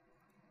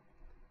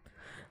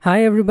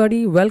Hi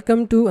everybody,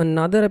 welcome to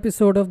another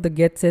episode of the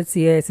Get Set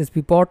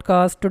CISSP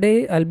podcast.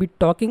 Today I'll be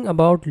talking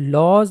about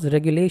laws,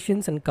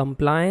 regulations and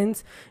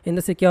compliance in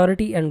the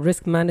security and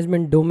risk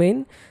management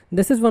domain.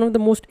 This is one of the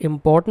most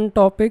important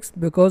topics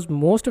because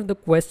most of the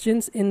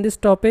questions in this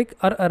topic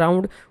are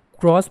around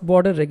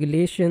cross-border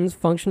regulations,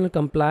 functional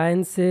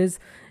compliances,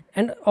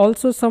 and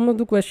also some of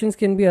the questions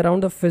can be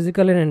around the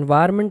physical and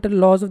environmental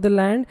laws of the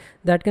land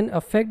that can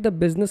affect the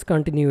business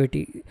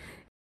continuity.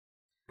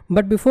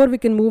 But before we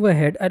can move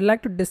ahead, I'd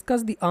like to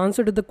discuss the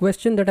answer to the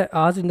question that I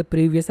asked in the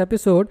previous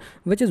episode,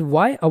 which is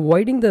why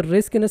avoiding the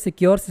risk in a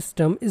secure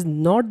system is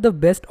not the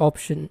best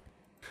option.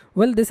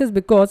 Well, this is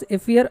because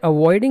if we are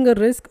avoiding a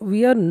risk,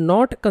 we are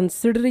not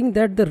considering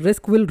that the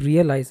risk will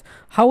realize.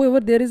 However,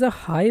 there is a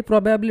high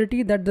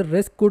probability that the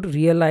risk could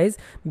realize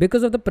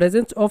because of the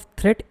presence of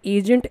threat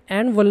agent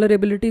and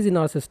vulnerabilities in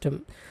our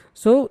system.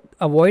 So,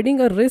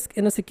 avoiding a risk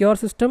in a secure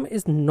system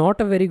is not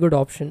a very good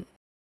option.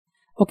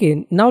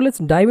 Okay, now let's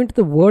dive into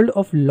the world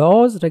of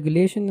laws,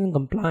 regulations, and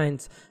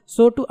compliance.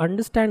 So, to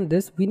understand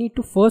this, we need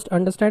to first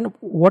understand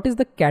what is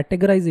the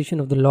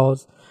categorization of the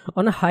laws.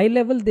 On a high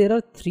level, there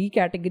are three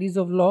categories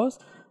of laws: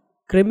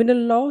 criminal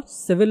law,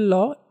 civil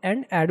law,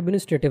 and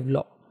administrative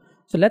law.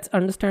 So, let's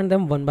understand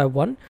them one by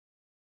one.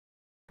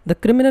 The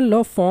criminal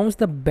law forms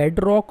the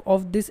bedrock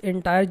of this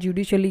entire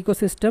judicial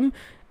ecosystem.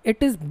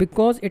 It is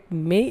because it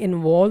may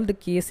involve the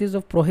cases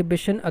of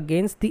prohibition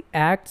against the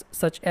acts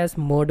such as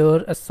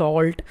murder,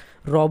 assault,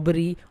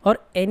 robbery, or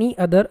any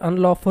other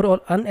unlawful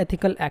or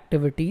unethical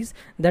activities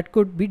that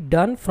could be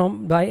done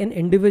by an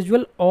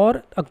individual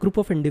or a group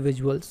of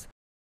individuals.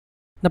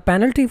 The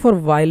penalty for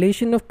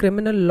violation of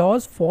criminal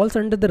laws falls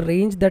under the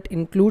range that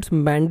includes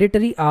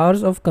mandatory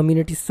hours of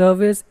community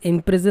service,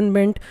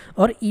 imprisonment,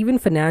 or even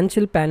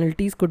financial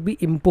penalties could be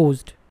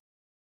imposed.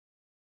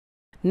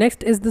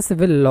 Next is the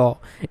civil law.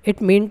 It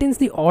maintains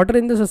the order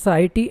in the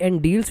society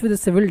and deals with the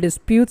civil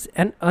disputes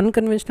and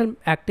unconventional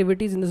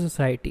activities in the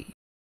society.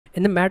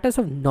 In the matters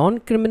of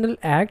non-criminal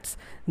acts,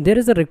 there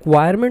is a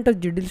requirement of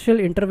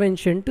judicial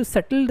intervention to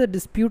settle the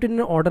dispute in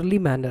an orderly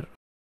manner.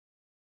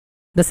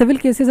 The civil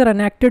cases are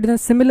enacted in a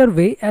similar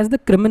way as the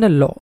criminal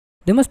law.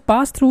 They must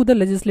pass through the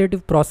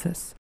legislative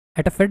process.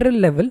 At a federal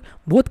level,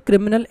 both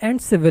criminal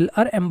and civil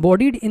are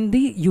embodied in the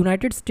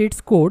United States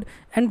Code,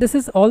 and this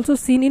is also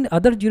seen in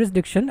other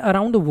jurisdictions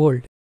around the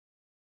world.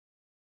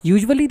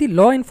 Usually, the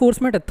law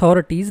enforcement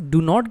authorities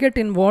do not get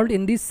involved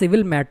in these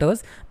civil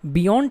matters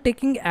beyond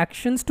taking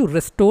actions to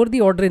restore the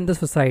order in the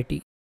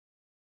society.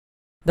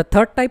 The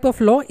third type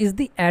of law is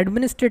the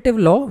administrative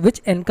law,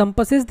 which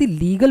encompasses the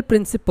legal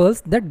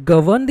principles that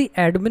govern the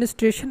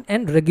administration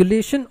and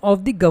regulation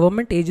of the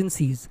government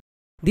agencies.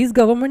 These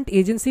government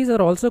agencies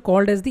are also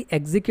called as the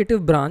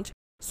executive branch.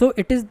 So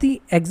it is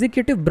the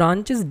executive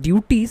branch's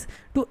duties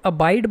to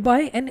abide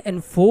by and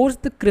enforce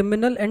the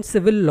criminal and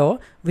civil law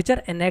which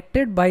are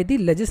enacted by the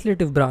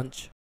legislative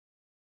branch.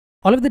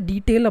 All of the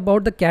detail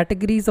about the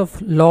categories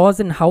of laws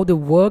and how they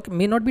work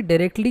may not be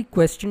directly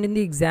questioned in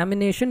the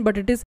examination, but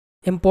it is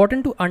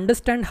important to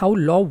understand how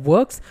law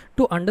works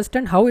to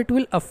understand how it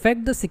will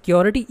affect the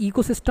security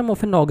ecosystem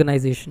of an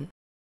organization.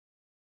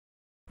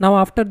 Now,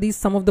 after these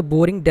some of the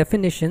boring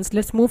definitions,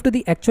 let's move to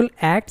the actual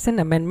acts and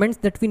amendments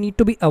that we need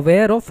to be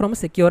aware of from a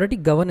security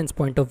governance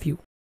point of view.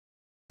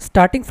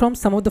 Starting from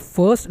some of the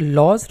first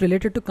laws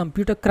related to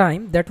computer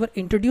crime that were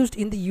introduced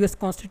in the US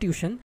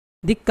Constitution,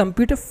 the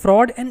Computer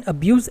Fraud and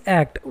Abuse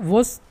Act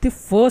was the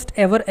first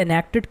ever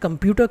enacted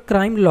computer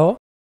crime law,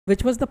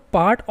 which was the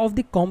part of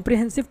the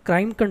Comprehensive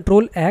Crime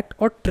Control Act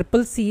or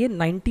CCCA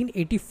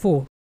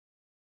 1984.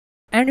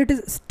 And it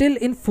is still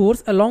in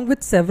force along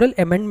with several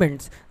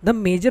amendments. The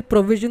major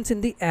provisions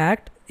in the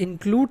Act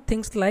include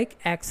things like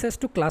access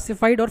to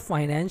classified or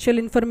financial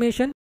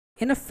information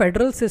in a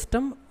federal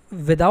system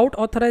without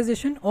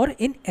authorization or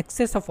in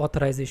excess of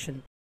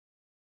authorization.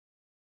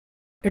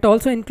 It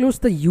also includes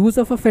the use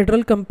of a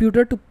federal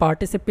computer to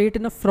participate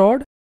in a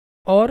fraud,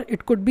 or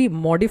it could be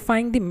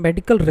modifying the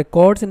medical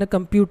records in a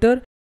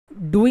computer.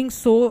 Doing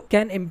so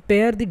can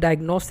impair the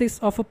diagnosis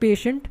of a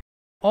patient,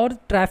 or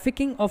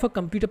trafficking of a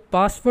computer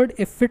password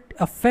if it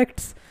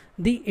affects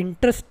the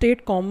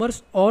interstate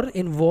commerce or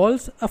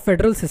involves a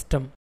federal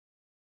system.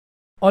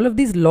 All of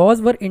these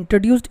laws were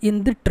introduced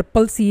in the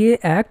CCCA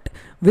Act,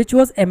 which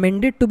was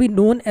amended to be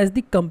known as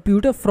the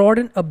Computer Fraud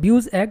and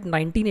Abuse Act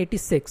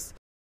 1986.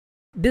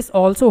 This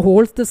also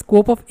holds the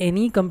scope of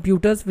any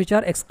computers which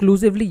are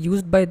exclusively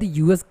used by the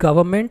US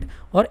government,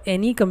 or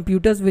any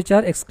computers which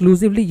are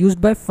exclusively used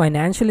by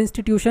financial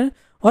institutions,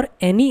 or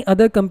any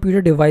other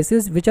computer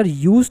devices which are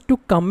used to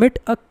commit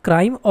a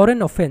crime or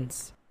an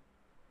offense.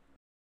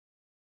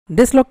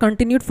 This law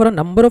continued for a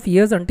number of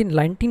years until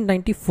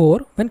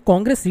 1994, when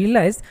Congress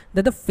realized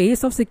that the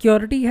face of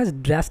security has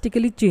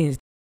drastically changed.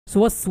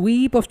 So a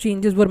sweep of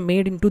changes were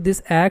made into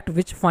this act,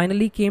 which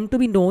finally came to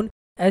be known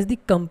as the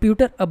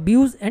Computer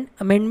Abuse and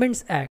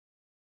Amendments Act.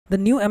 The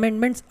new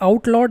amendments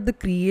outlawed the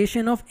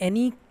creation of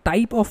any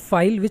type of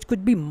file which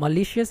could be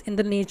malicious in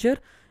the nature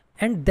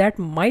and that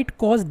might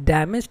cause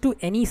damage to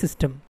any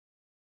system.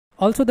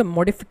 Also, the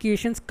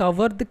modifications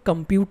cover the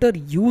computer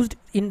used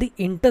in the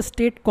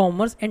interstate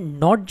commerce and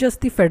not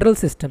just the federal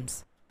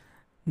systems.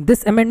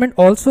 This amendment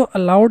also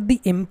allowed the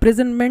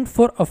imprisonment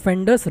for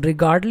offenders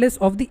regardless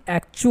of the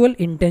actual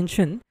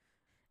intention,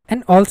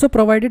 and also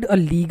provided a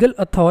legal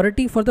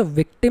authority for the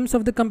victims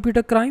of the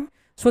computer crime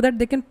so that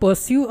they can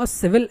pursue a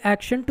civil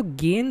action to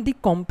gain the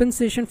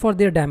compensation for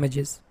their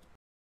damages.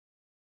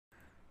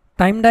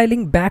 Time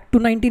dialing back to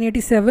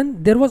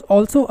 1987, there was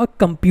also a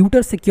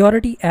Computer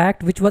Security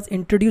Act which was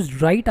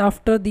introduced right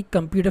after the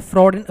Computer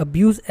Fraud and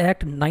Abuse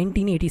Act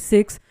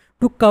 1986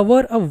 to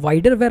cover a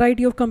wider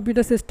variety of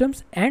computer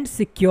systems and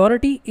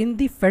security in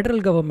the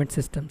federal government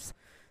systems.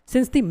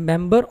 Since the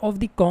member of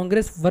the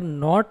Congress were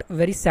not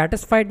very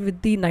satisfied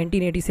with the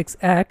 1986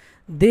 Act,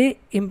 they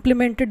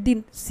implemented the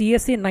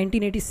CSA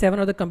 1987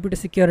 or the Computer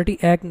Security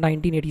Act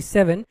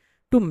 1987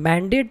 to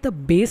mandate the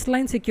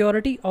baseline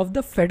security of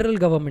the federal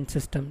government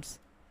systems.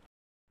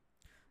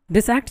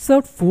 This act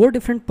served four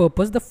different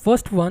purposes. The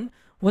first one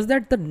was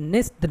that the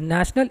NIST, the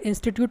National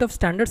Institute of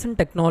Standards and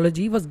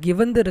Technology, was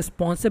given the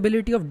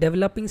responsibility of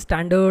developing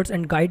standards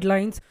and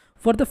guidelines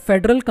for the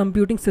federal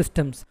computing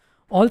systems.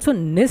 Also,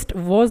 NIST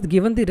was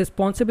given the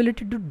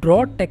responsibility to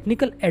draw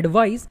technical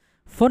advice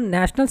for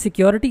National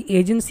Security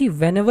Agency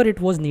whenever it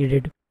was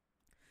needed.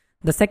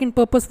 The second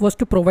purpose was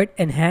to provide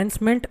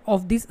enhancement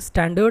of these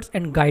standards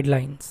and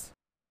guidelines.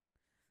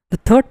 The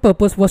third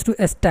purpose was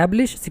to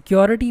establish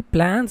security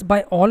plans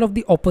by all of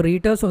the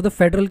operators of the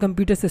federal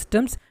computer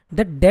systems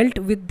that dealt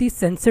with the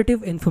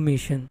sensitive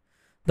information.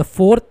 The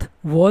fourth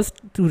was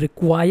to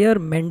require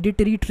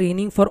mandatory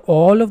training for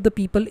all of the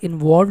people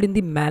involved in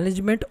the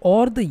management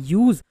or the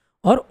use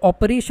or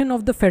operation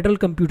of the federal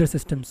computer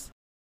systems.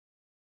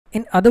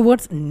 In other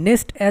words,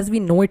 NIST as we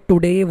know it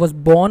today was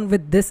born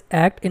with this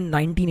act in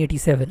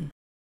 1987.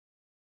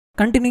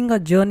 Continuing our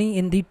journey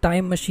in the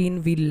time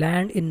machine, we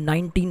land in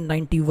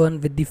 1991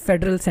 with the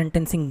Federal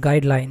Sentencing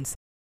Guidelines.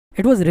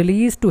 It was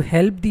released to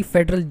help the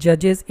federal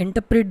judges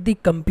interpret the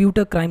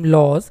computer crime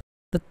laws.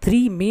 The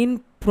three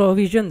main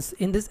provisions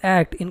in this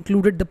act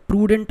included the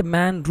prudent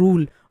man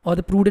rule or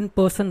the prudent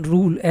person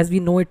rule as we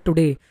know it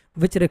today,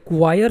 which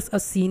requires a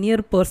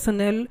senior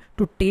personnel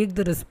to take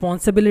the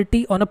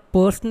responsibility on a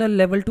personal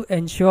level to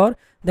ensure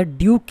that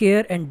due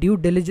care and due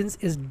diligence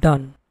is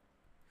done.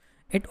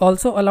 It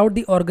also allowed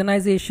the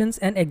organizations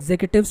and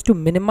executives to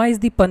minimize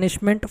the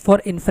punishment for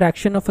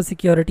infraction of a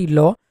security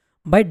law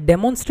by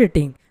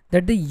demonstrating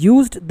that they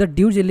used the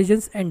due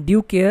diligence and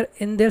due care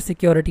in their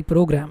security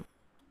program.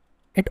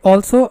 It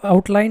also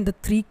outlined the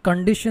three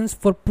conditions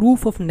for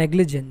proof of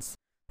negligence.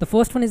 The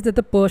first one is that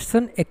the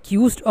person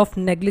accused of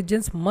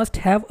negligence must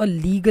have a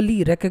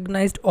legally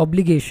recognized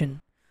obligation.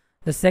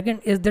 The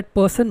second is that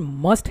person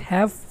must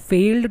have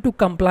failed to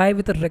comply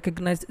with a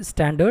recognized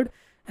standard.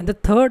 And the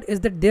third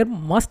is that there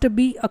must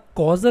be a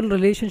causal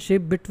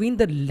relationship between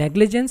the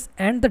negligence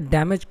and the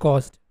damage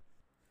caused.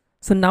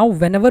 So now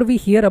whenever we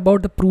hear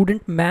about the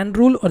prudent man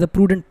rule or the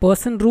prudent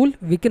person rule,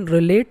 we can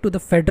relate to the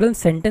Federal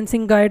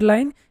Sentencing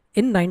Guideline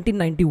in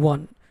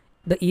 1991.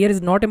 The year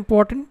is not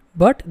important,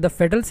 but the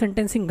Federal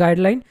Sentencing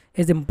Guideline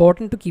is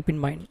important to keep in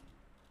mind.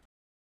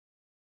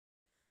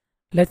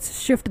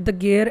 Let's shift the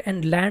gear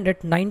and land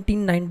at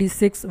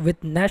 1996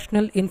 with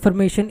National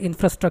Information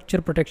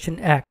Infrastructure Protection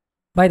Act.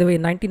 By the way,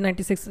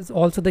 1996 is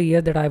also the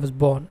year that I was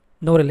born.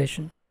 No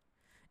relation.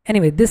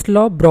 Anyway, this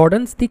law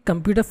broadens the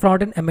Computer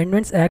Fraud and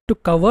Amendments Act to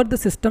cover the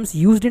systems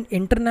used in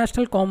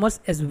international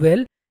commerce as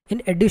well,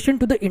 in addition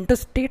to the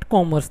interstate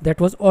commerce that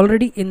was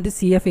already in the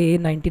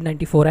CFAA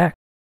 1994 Act.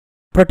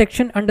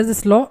 Protection under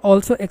this law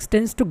also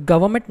extends to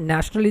government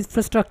national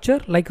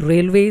infrastructure like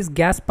railways,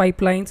 gas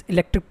pipelines,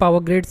 electric power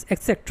grids,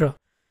 etc.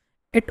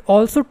 It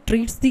also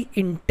treats the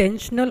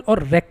intentional or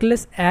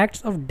reckless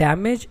acts of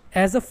damage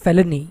as a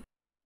felony.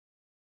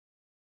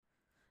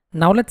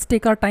 Now let's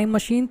take our time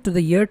machine to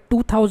the year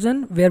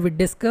 2000 where we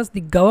discuss the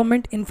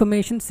Government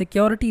Information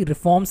Security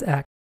Reforms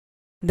Act.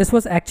 This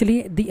was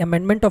actually the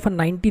amendment of a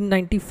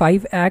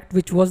 1995 Act,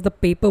 which was the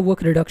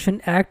Paperwork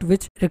Reduction Act,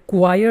 which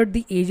required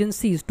the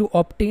agencies to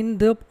obtain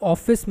the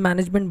Office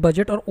Management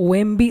Budget or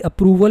OMB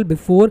approval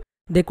before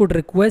they could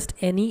request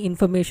any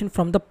information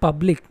from the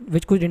public,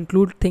 which could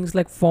include things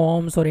like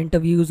forms or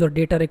interviews or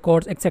data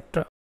records,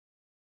 etc.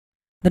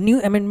 The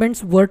new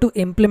amendments were to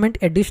implement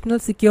additional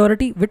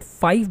security with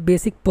 5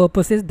 basic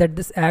purposes that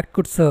this act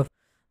could serve.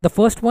 The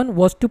first one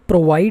was to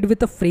provide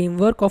with a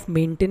framework of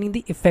maintaining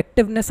the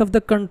effectiveness of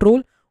the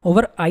control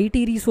over IT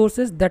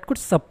resources that could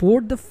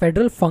support the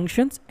federal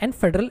functions and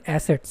federal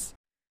assets.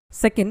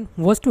 Second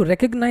was to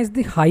recognize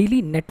the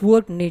highly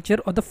networked nature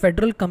of the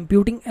federal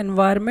computing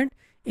environment,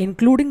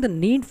 including the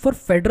need for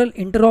federal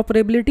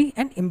interoperability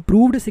and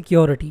improved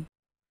security.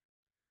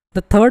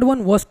 The third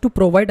one was to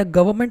provide a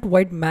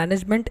government-wide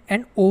management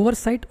and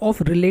oversight of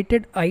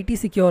related IT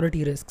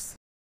security risks.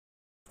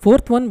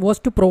 Fourth one was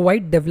to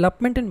provide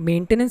development and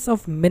maintenance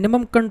of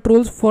minimum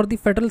controls for the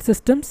federal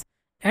systems.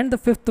 And the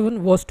fifth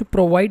one was to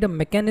provide a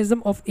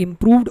mechanism of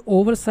improved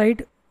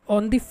oversight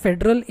on the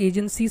federal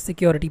agency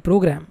security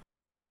program.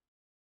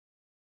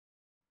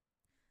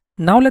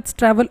 Now let's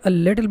travel a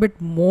little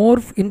bit more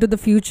into the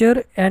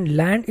future and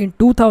land in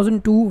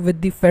 2002 with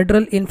the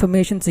Federal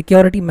Information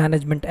Security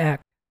Management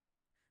Act.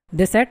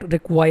 This act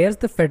requires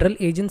the federal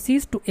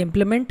agencies to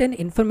implement an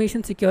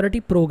information security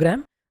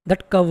program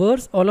that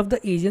covers all of the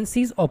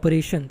agency's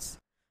operations.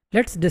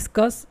 Let's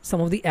discuss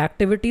some of the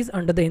activities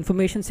under the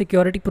information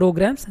security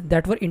programs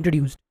that were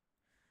introduced.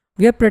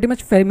 We are pretty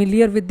much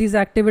familiar with these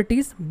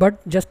activities,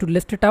 but just to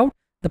list it out,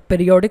 the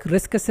periodic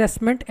risk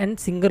assessment and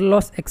single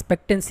loss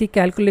expectancy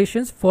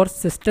calculations for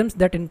systems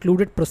that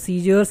included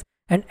procedures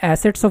and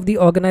assets of the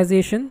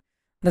organization.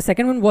 The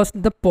second one was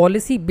the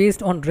policy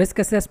based on risk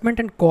assessment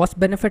and cost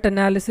benefit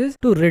analysis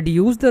to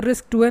reduce the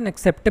risk to an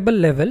acceptable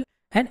level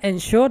and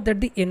ensure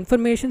that the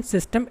information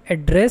system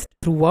addressed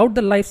throughout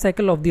the life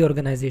cycle of the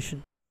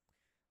organization.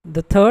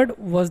 The third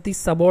was the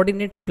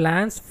subordinate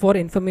plans for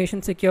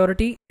information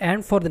security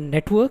and for the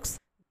networks.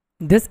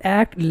 This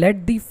act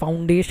led the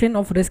foundation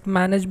of risk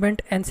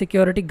management and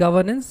security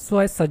governance, so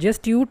I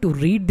suggest you to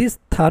read this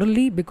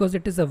thoroughly because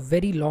it is a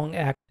very long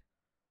act.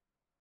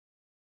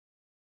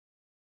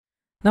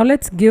 Now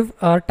let's give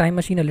our time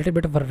machine a little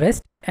bit of a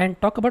rest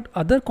and talk about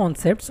other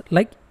concepts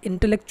like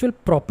intellectual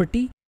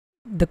property,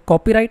 the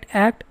Copyright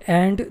Act,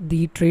 and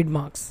the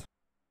trademarks.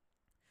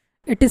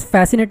 It is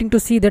fascinating to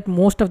see that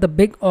most of the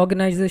big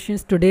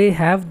organizations today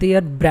have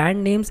their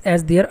brand names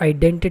as their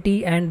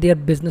identity and their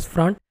business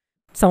front.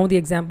 Some of the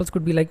examples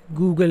could be like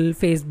Google,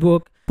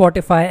 Facebook,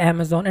 Spotify,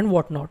 Amazon, and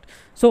whatnot.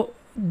 So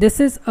this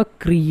is a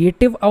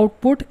creative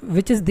output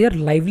which is their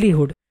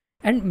livelihood.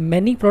 And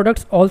many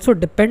products also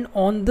depend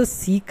on the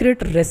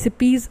secret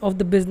recipes of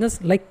the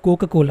business like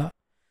Coca-Cola.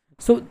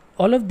 So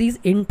all of these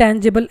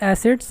intangible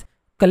assets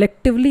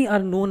collectively are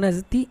known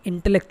as the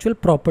intellectual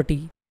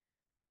property.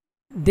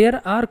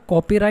 There are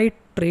copyright,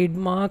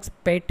 trademarks,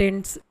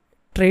 patents,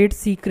 trade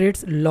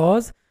secrets,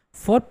 laws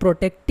for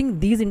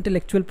protecting these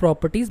intellectual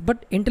properties,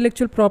 but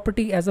intellectual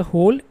property as a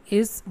whole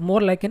is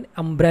more like an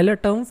umbrella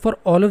term for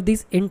all of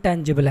these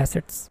intangible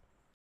assets.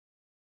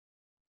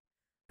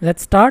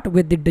 Let's start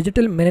with the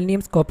Digital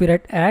Millennium's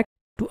Copyright Act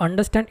to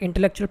understand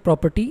intellectual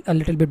property a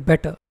little bit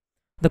better.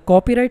 The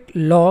copyright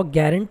law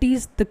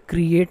guarantees the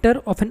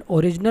creator of an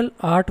original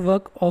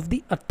artwork of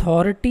the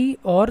authority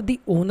or the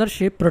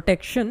ownership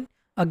protection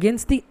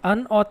against the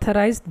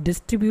unauthorized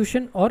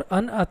distribution or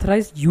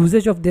unauthorized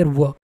usage of their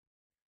work.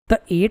 The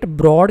 8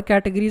 broad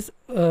categories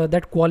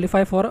that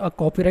qualify for a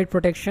copyright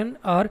protection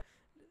are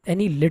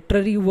any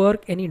literary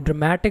work, any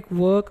dramatic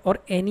work, or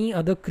any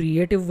other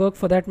creative work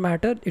for that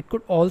matter. It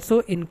could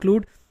also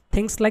include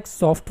things like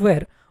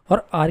software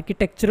or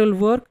architectural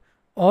work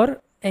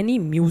or any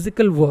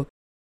musical work.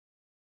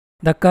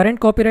 The current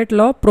copyright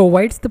law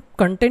provides the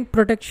content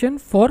protection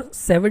for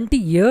 70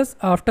 years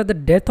after the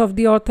death of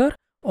the author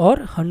or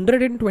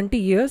 120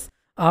 years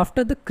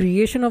after the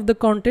creation of the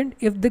content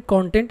if the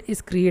content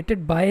is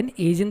created by an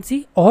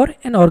agency or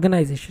an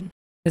organization.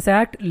 This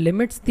act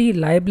limits the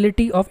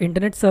liability of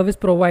internet service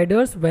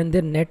providers when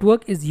their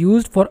network is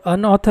used for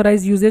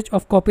unauthorized usage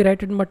of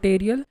copyrighted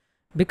material,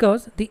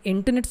 because the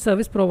internet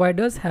service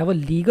providers have a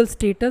legal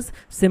status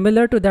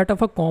similar to that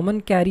of a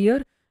common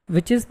carrier,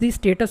 which is the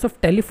status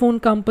of telephone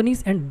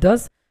companies, and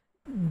thus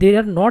they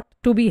are not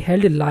to be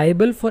held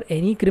liable for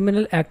any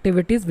criminal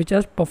activities which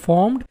are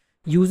performed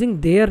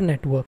using their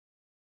network.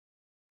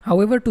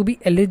 However, to be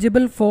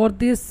eligible for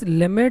this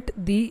limit,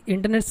 the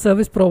internet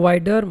service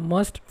provider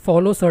must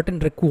follow certain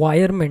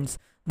requirements.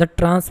 The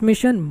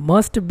transmission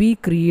must be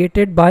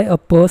created by a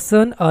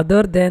person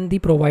other than the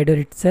provider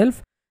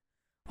itself.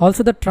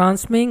 Also, the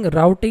transmitting,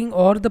 routing,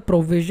 or the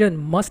provision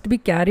must be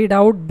carried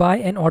out by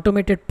an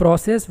automated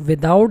process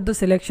without the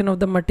selection of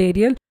the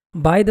material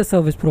by the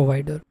service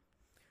provider.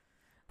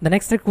 The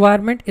next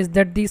requirement is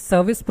that the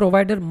service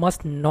provider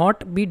must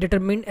not be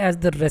determined as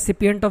the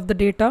recipient of the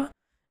data.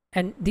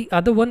 And the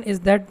other one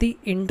is that the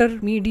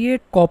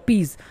intermediate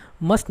copies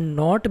must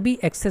not be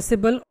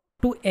accessible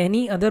to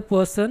any other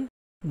person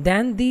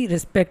than the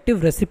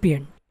respective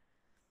recipient.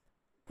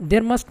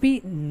 There must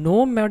be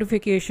no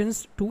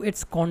modifications to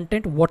its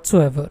content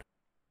whatsoever.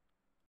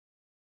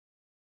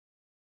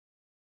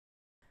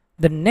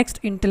 The next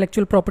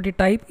intellectual property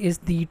type is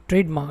the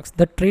trademarks.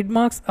 The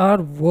trademarks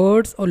are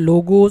words or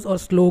logos or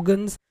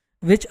slogans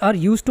which are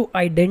used to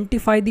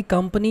identify the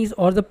companies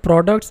or the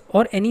products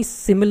or any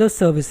similar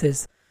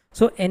services.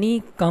 So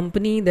any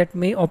company that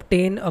may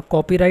obtain a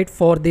copyright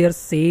for their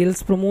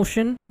sales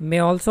promotion may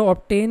also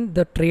obtain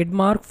the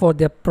trademark for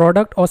their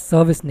product or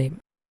service name.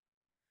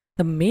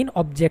 The main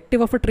objective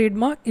of a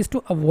trademark is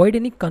to avoid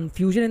any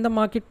confusion in the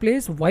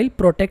marketplace while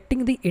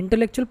protecting the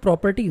intellectual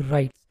property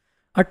rights.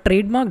 A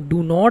trademark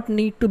do not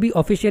need to be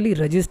officially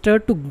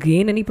registered to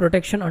gain any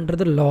protection under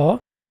the law.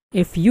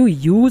 If you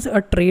use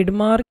a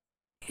trademark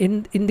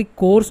in the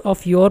course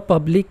of your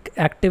public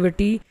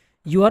activity,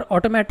 you are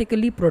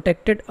automatically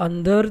protected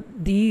under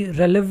the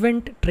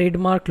relevant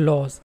trademark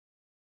laws.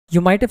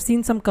 You might have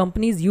seen some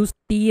companies use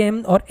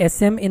TM or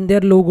SM in their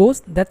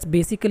logos. That's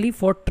basically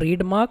for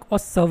trademark or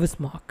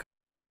service mark.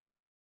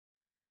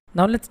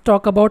 Now let's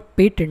talk about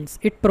patents.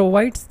 It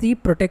provides the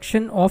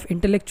protection of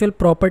intellectual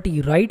property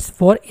rights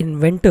for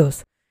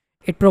inventors.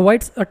 It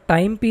provides a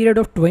time period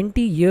of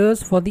 20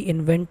 years for the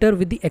inventor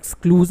with the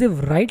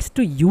exclusive rights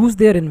to use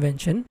their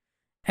invention,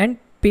 and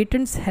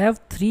patents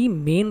have three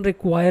main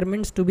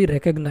requirements to be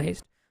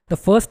recognized. The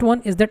first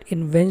one is that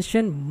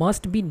invention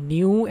must be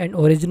new and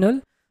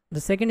original.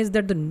 The second is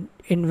that the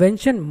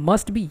invention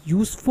must be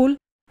useful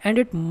and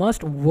it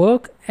must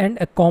work and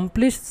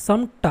accomplish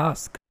some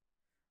task.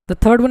 The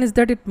third one is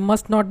that it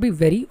must not be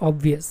very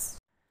obvious.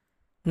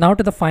 Now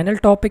to the final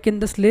topic in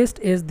this list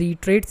is the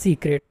trade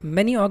secret.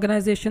 Many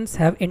organizations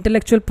have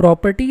intellectual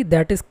property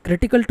that is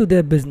critical to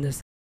their business,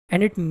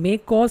 and it may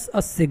cause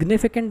a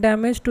significant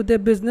damage to their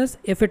business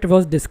if it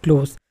was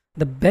disclosed.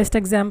 The best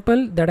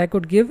example that I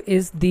could give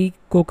is the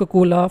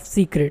Coca-Cola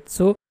secret.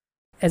 So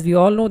as we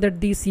all know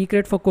that the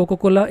secret for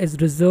Coca-Cola is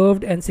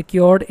reserved and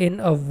secured in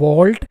a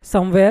vault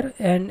somewhere,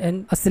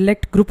 and a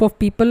select group of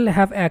people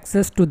have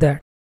access to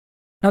that.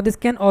 Now this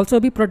can also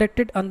be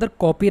protected under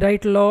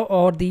copyright law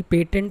or the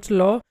patents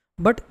law,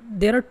 but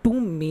there are two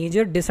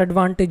major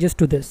disadvantages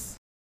to this.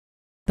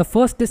 The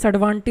first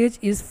disadvantage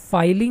is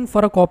filing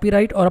for a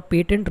copyright or a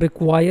patent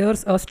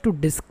requires us to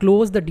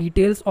disclose the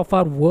details of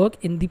our work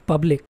in the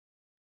public.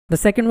 The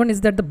second one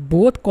is that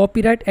both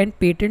copyright and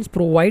patents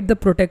provide the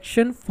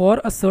protection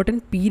for a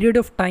certain period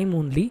of time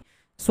only.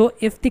 So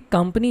if the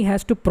company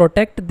has to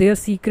protect their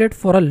secret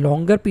for a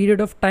longer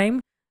period of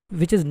time,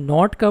 which is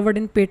not covered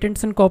in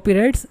patents and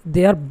copyrights,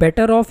 they are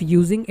better off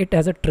using it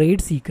as a trade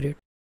secret.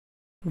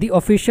 The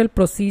official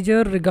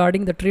procedure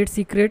regarding the trade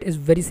secret is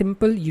very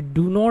simple. You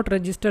do not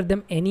register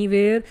them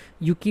anywhere.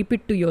 You keep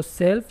it to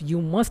yourself.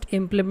 You must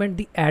implement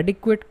the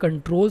adequate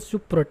controls to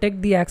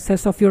protect the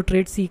access of your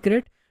trade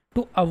secret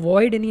to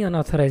avoid any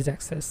unauthorized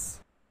access.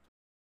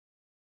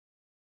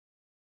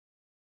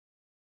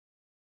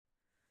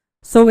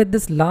 So with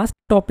this last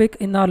topic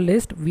in our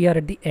list, we are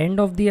at the end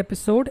of the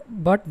episode,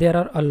 but there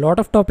are a lot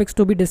of topics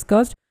to be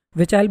discussed,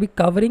 which I'll be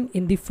covering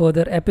in the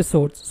further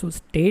episodes. So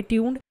stay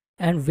tuned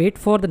and wait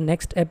for the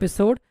next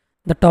episode.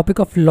 The topic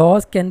of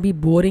laws can be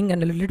boring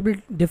and a little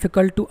bit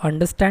difficult to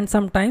understand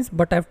sometimes,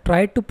 but I've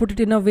tried to put it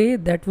in a way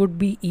that would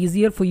be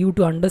easier for you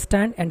to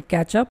understand and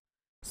catch up.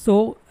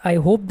 So I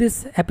hope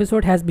this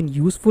episode has been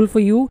useful for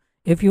you.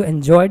 If you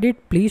enjoyed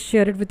it, please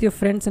share it with your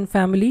friends and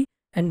family,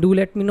 and do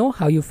let me know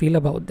how you feel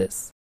about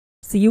this.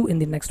 See you in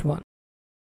the next one.